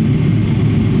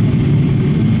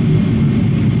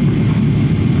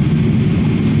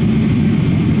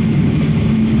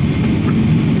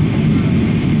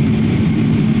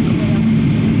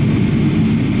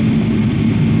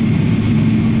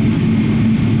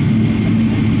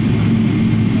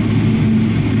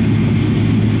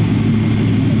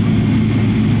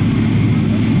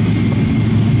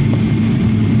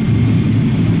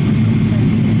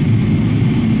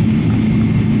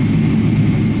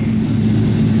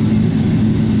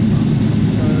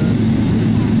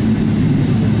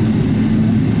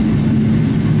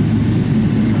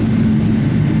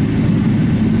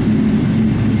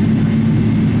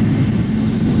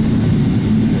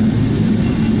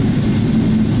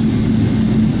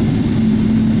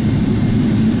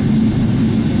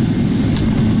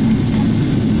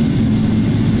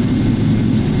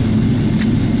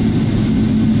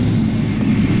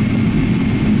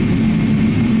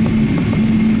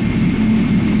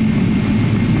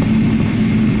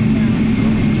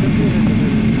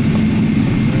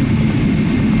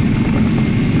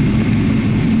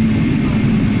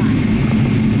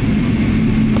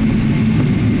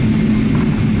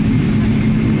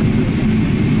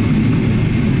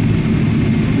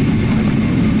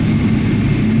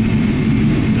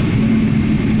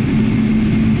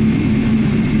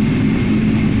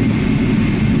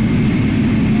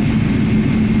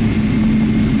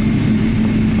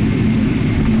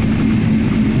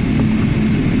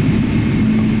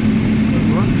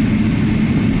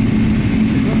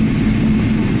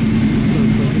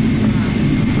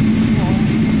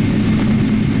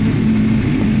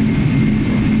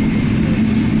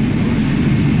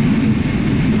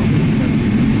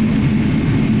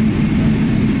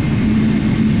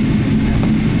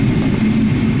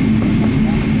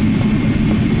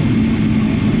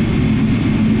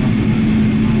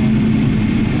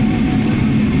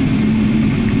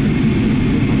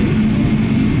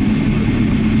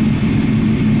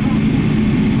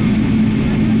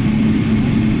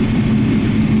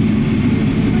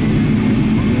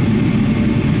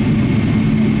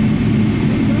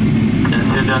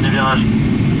 Dernier virage.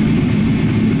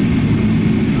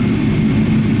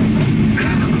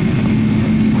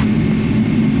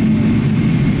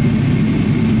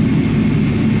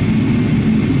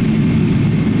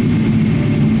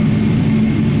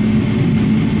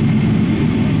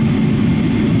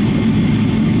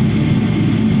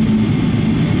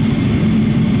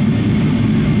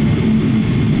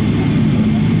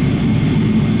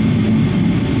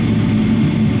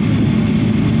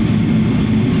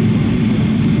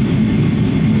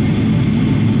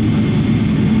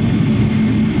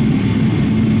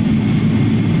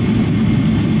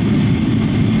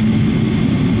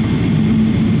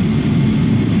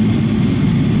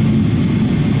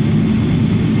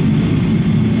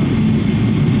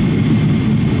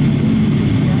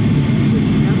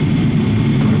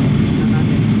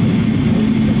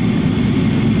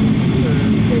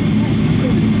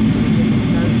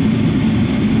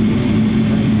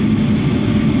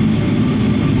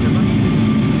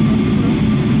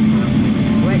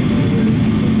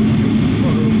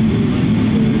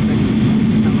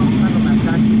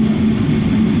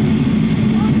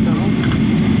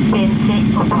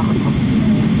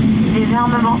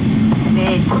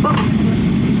 Merci beaucoup.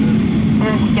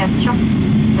 Vérification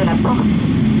de la porte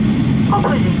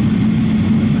opposée.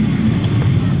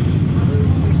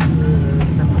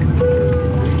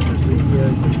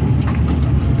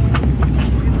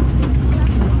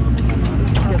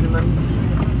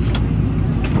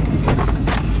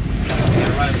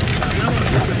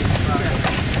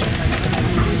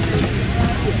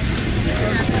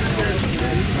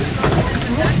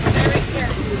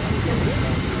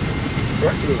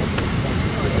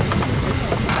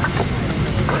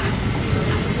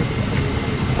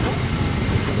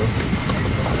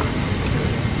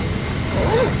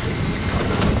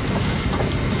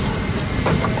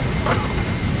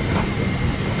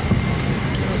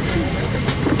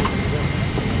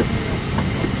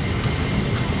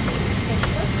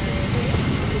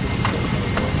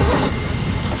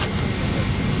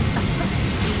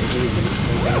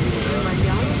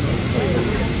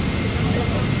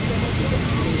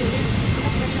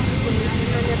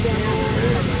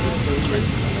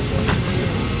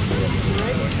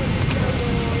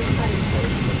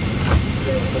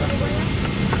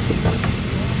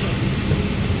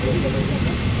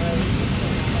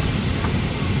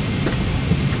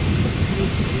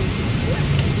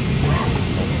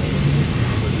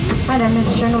 Madame,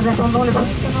 monsieur, nous attendons le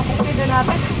positionnement complet de la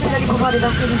patrouille. Vous allez pouvoir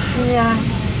débarquer d'ici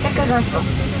quelques instants.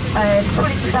 Pour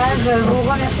l'équipage, vous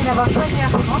remercie d'avoir choisi Air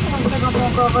France. Nous vous présentons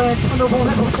encore tous nos bons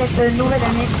vœux pour cette nouvelle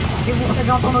année et vous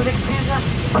présentons nos excuses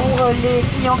pour les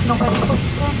clients qui n'ont pas pu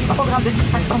profiter du programme de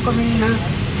distraction comme ils le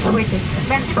souhaitaient.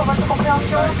 Merci pour votre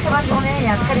compréhension, très bonne journée et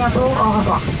à très bientôt. Au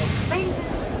revoir.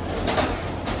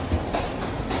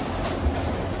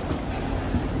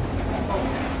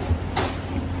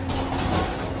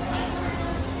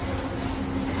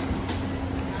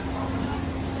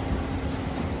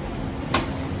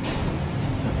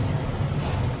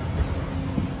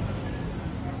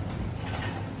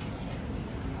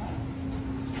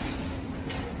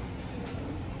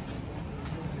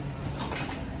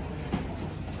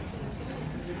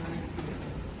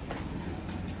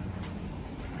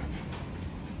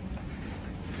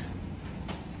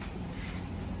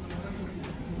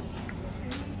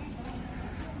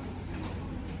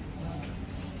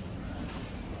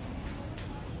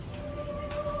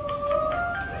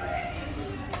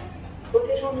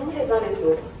 Protégeons-nous les uns les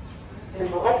autres. Nous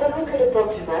vous rappelons que le port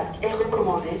du masque est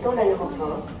recommandé dans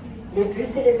l'aéroport, les bus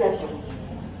et les avions.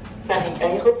 Paris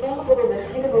Aéroport vous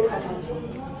remercie de votre attention.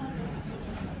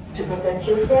 To protect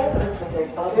yourself and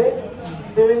protect others,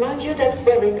 we remind you that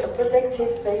wearing a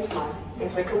protective face mask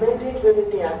is recommended within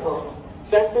the airport,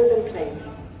 buses and planes.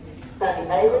 Paris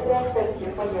Aéroport thanks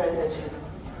you for your attention.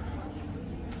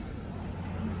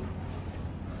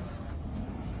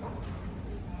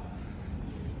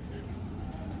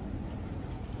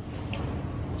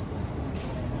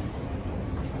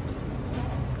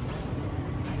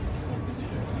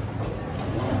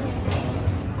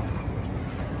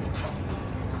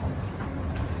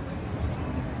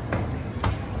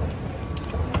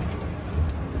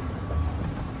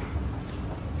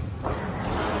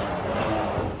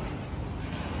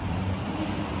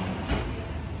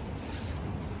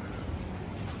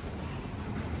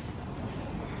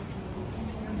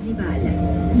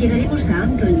 Llegaremos a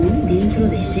Antolín dentro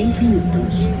de 6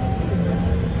 minutos.